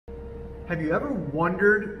Have you ever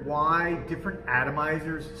wondered why different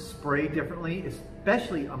atomizers spray differently,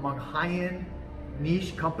 especially among high-end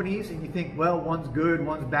niche companies? And you think, well, one's good,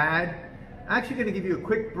 one's bad. I'm actually going to give you a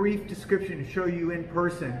quick brief description and show you in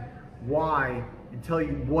person why and tell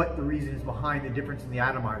you what the reason is behind the difference in the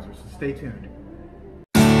atomizer. So stay tuned.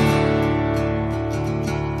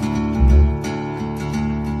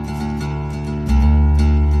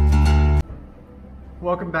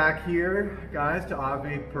 Welcome back here, guys, to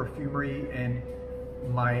Ave Perfumery in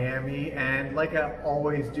Miami. And like I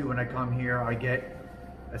always do when I come here, I get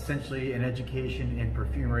essentially an education in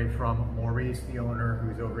perfumery from Maurice, the owner,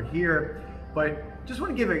 who's over here. But just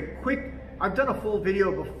want to give a quick, I've done a full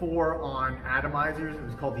video before on atomizers. It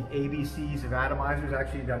was called the ABCs of atomizers.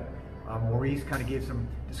 Actually, that Maurice kind of gave some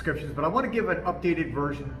descriptions, but I want to give an updated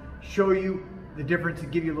version, show you the difference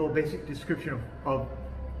and give you a little basic description of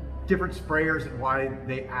different sprayers and why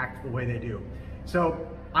they act the way they do. So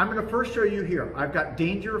I'm going to first show you here. I've got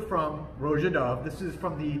Danger from Rouge Dove. This is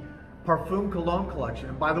from the Parfum Cologne collection.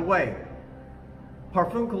 And by the way,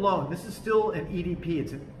 Parfum Cologne, this is still an EDP.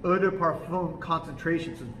 It's an Eau de Parfum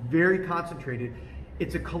concentration, so it's very concentrated.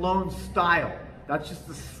 It's a cologne style. That's just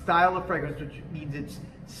the style of fragrance, which means it's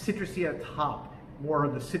citrusy at the top. More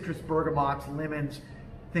of the citrus bergamots, lemons,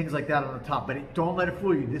 things like that on the top. But don't let it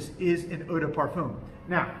fool you. This is an Eau de Parfum.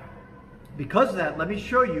 Now, because of that, let me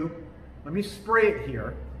show you, let me spray it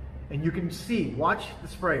here, and you can see, watch the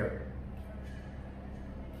sprayer.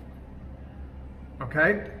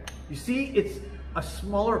 Okay? You see it's a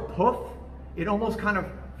smaller puff. It almost kind of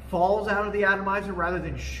falls out of the atomizer rather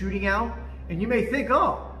than shooting out. And you may think,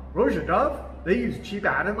 oh, Rouge Dove, they use cheap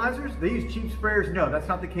atomizers? They use cheap sprayers? No, that's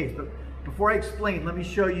not the case. But before I explain, let me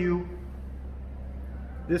show you,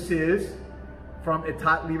 this is from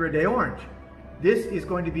Etat Libre d'Orange. This is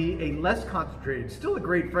going to be a less concentrated, still a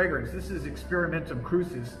great fragrance. This is Experimentum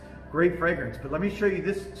Crucis, great fragrance. But let me show you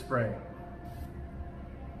this spray.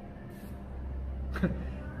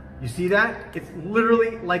 You see that? It's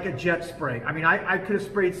literally like a jet spray. I mean, I could have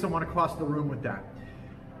sprayed someone across the room with that.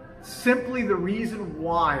 Simply the reason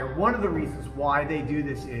why, or one of the reasons why they do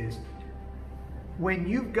this is, when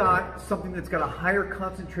you've got something that's got a higher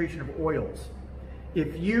concentration of oils,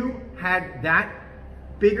 if you had that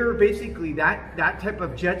bigger, basically that type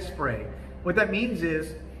of jet spray, what that means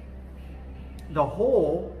is the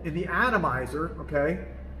hole in the atomizer, okay,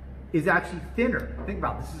 is actually thinner. Think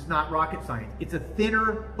about it. This is not rocket science. It's a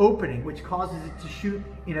thinner opening, which causes it to shoot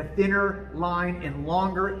in a thinner line and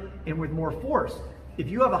longer and with more force. If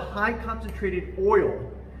you have a high concentrated oil,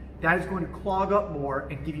 that is going to clog up more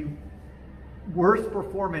and give you worse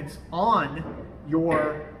performance on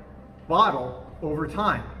your bottle over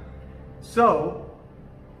time. So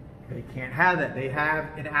they can't have that. They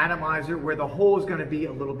have an atomizer where the hole is going to be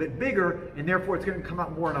a little bit bigger, and therefore it's going to come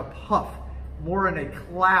out more in a puff, more in a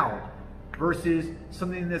cloud, versus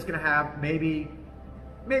something that's going to have maybe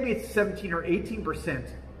it's 17 or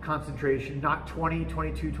 18% concentration, not 20,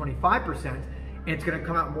 22, 25%, and it's going to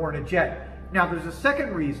come out more in a jet. Now there's a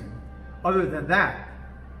second reason other than that,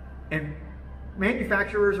 and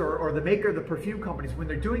manufacturers or the maker of the perfume companies, when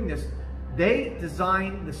they're doing this, they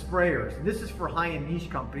design the sprayers, and this is for high-end niche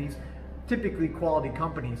companies, typically quality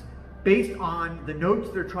companies, based on the notes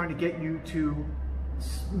they're trying to get you to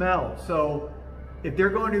smell. So if they're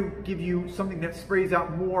going to give you something that sprays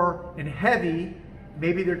out more and heavy,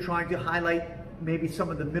 maybe they're trying to highlight maybe some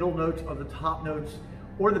of the middle notes or the top notes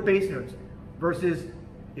or the base notes, versus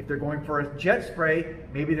if they're going for a jet spray,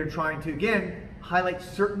 maybe they're trying to, again, highlight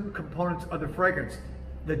certain components of the fragrance,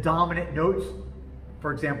 the dominant notes,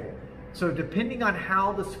 for example. So depending on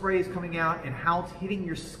how the spray is coming out and how it's hitting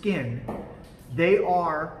your skin, they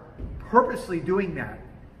are purposely doing that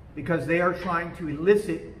because they are trying to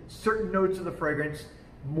elicit certain notes of the fragrance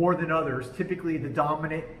more than others, typically the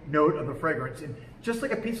dominant note of the fragrance. And just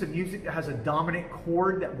like a piece of music that has a dominant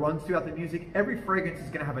chord that runs throughout the music, every fragrance is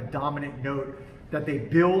going to have a dominant note that they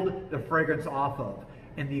build the fragrance off of.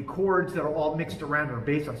 And the chords that are all mixed around are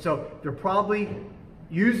based on. So they're probably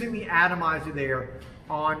using the atomizer there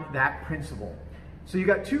on that principle. So you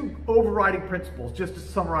got two overriding principles, just to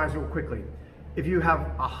summarize real quickly. If you have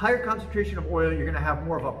a higher concentration of oil, you're going to have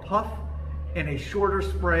more of a puff and a shorter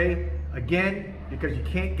spray, again, because you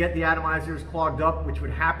can't get the atomizers clogged up, which would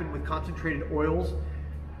happen with concentrated oils,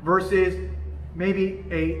 versus maybe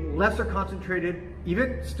a lesser concentrated,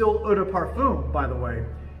 even still eau de parfum, by the way,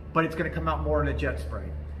 but it's going to come out more in a jet spray.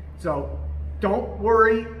 So don't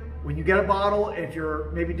worry when you get a bottle. If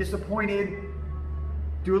you're maybe disappointed,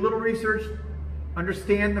 do a little research,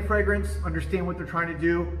 understand the fragrance, understand what they're trying to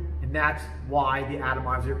do, and that's why the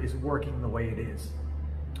atomizer is working the way it is.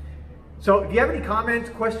 So if you have any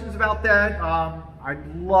comments, questions about that,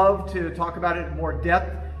 I'd love to talk about it in more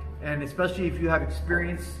depth, and especially if you have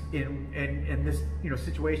experience in this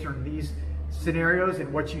situation or in these scenarios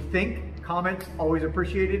and what you think. Comments always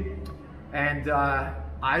appreciated, and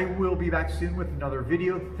I will be back soon with another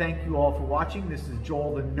video. Thank you all for watching. This is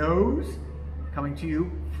Joel the Nose coming to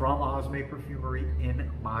you from Osme Perfumery in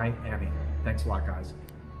Miami. Thanks a lot, guys.